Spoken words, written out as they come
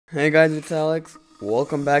Hey guys, it's Alex.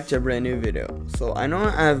 Welcome back to a brand new video. So I know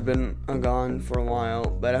I've been gone for a while,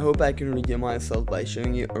 but I hope I can redeem myself by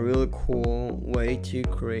showing you a really cool way to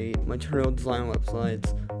create material design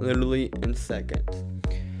websites literally in seconds.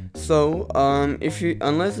 So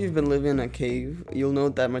unless you've been living in a cave, you'll know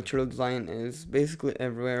that material design is basically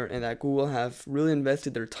everywhere and that Google have really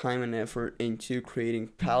invested their time and effort into creating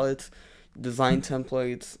palettes, design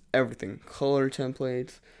templates, everything, color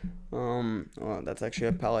templates, well, that's actually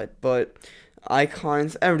a palette, but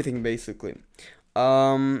icons, everything basically.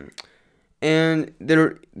 And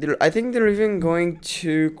I think they're even going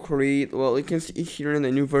to create, well, you can see here in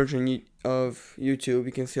the new version of YouTube,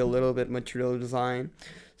 you can see a little bit material design.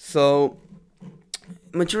 So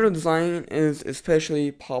material design is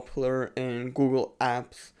especially popular in Google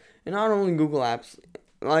apps, and not only Google apps,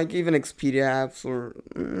 like even Expedia apps, or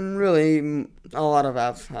really a lot of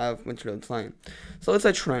apps have material design. So it's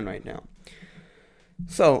a trend right now.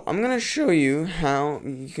 So I'm gonna show you how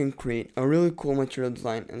you can create a really cool material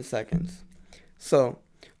design in seconds. So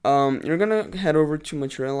you're gonna head over to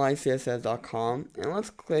materializecss.com and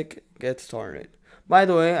let's click get started. By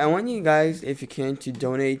the way, I want you guys, if you can, to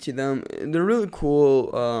donate to them. They're really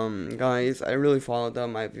cool guys. I really follow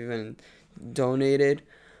them. I've even donated.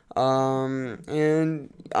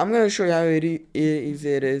 And I'm gonna show you how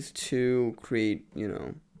easy it is to create,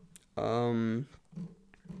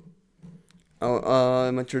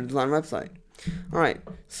 a material design website. Alright,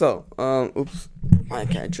 so, oops, my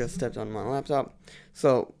cat just stepped on my laptop.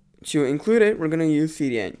 So, to include it, we're gonna use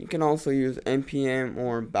CDN. You can also use NPM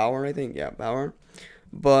or Bower, I think, yeah, Bower.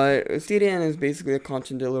 But CDN is basically a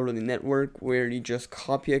content delivery network where you just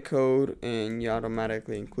copy a code and you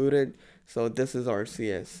automatically include it. So this is our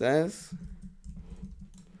CSS.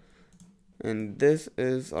 And this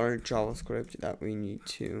is our JavaScript that we need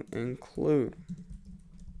to include.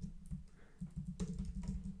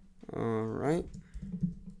 Alright.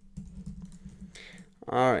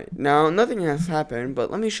 Alright, now nothing has happened,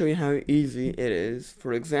 but let me show you how easy it is.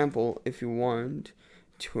 For example, if you want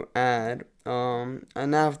to add a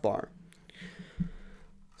navbar.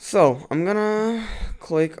 So I'm gonna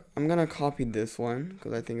copy this one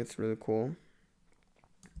because I think it's really cool.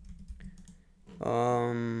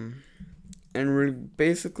 And we're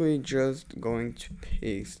basically just going to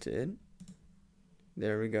paste it.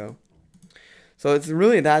 There we go. So it's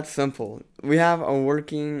really that simple. We have a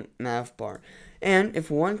working navbar. And if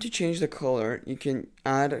we want to change the color, you can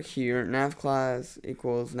add here nav class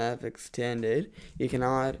equals nav extended. You can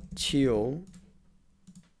add teal,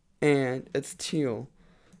 and it's teal.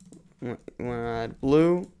 You want to add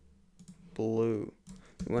blue, blue.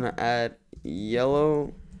 You want to add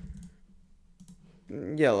yellow,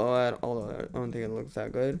 yellow. Although I don't think it looks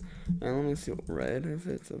that good. And let me see red if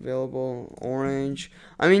it's available. Orange.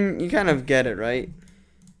 I mean, you kind of get it, right?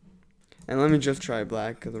 And let me just try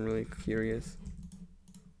black because I'm really curious.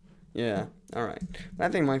 Yeah, alright. I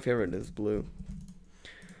think my favorite is blue.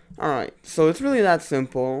 Alright, so it's really that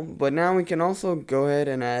simple, but now we can also go ahead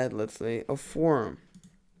and add, let's say, a forum.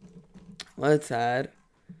 Let's add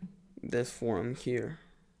this forum here.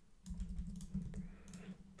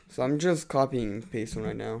 So I'm just copying and pasting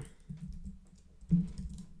right now.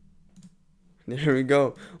 There we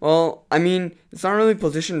go. Well, I mean, it's not really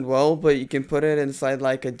positioned well, but you can put it inside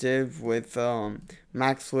like a div with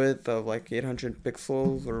max width of like 800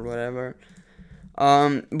 pixels or whatever.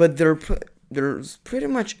 But there's pretty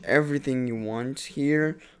much everything you want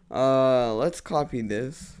here. Let's copy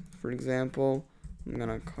this, for example. I'm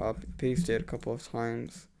gonna paste it a couple of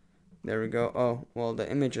times. There we go. Oh, well, the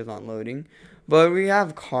image is not loading. But we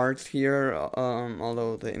have cards here,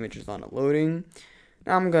 although the image is not loading.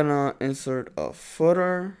 Now I'm gonna insert a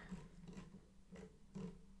footer.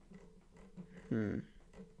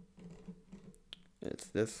 It's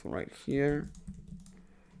this right here.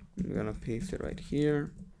 I'm gonna paste it right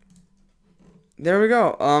here. There we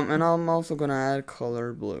go. And I'm also gonna add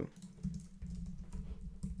color blue.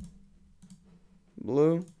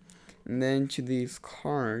 Blue. And then to these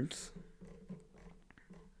cards,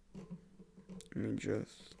 let me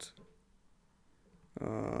just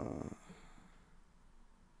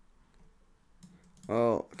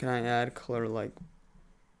well, can I add color like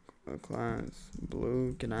a class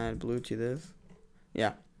blue? Can I add blue to this?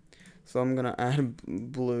 Yeah. So I'm gonna add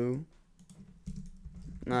blue.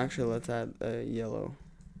 No, actually, let's add yellow.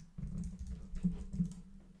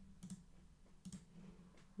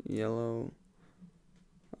 Yellow.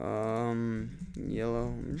 Yellow.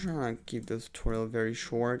 I'm trying to keep this tutorial very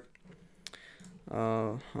short.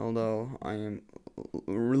 Although I am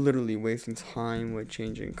literally wasting time with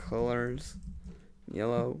changing colors.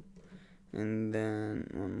 Yellow. And then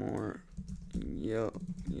one more yellow.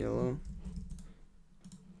 yellow.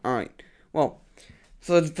 Alright, well,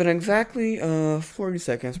 so it's been exactly 40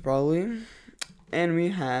 seconds probably, and we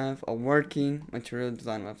have a working material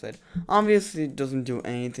design website. Obviously it doesn't do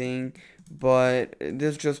anything, but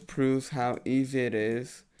this just proves how easy it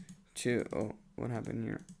is to, oh, what happened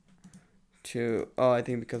here? Oh, I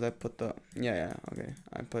think because I put the, okay,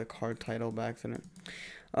 I put a card title by accident.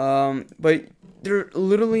 But they're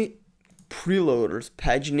literally preloaders,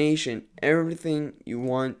 pagination, everything you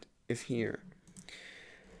want is here.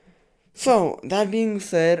 So, that being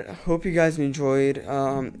said, hope you guys enjoyed.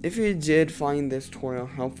 If you did find this tutorial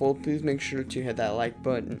helpful, please make sure to hit that like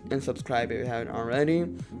button and subscribe if you haven't already.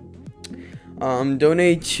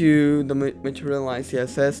 Donate to the Materialized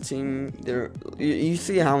CSS team. You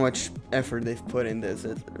see how much effort they've put in this.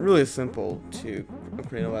 It's really simple to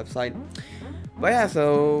create a website. But yeah,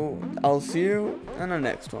 so I'll see you in the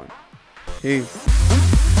next one. Peace.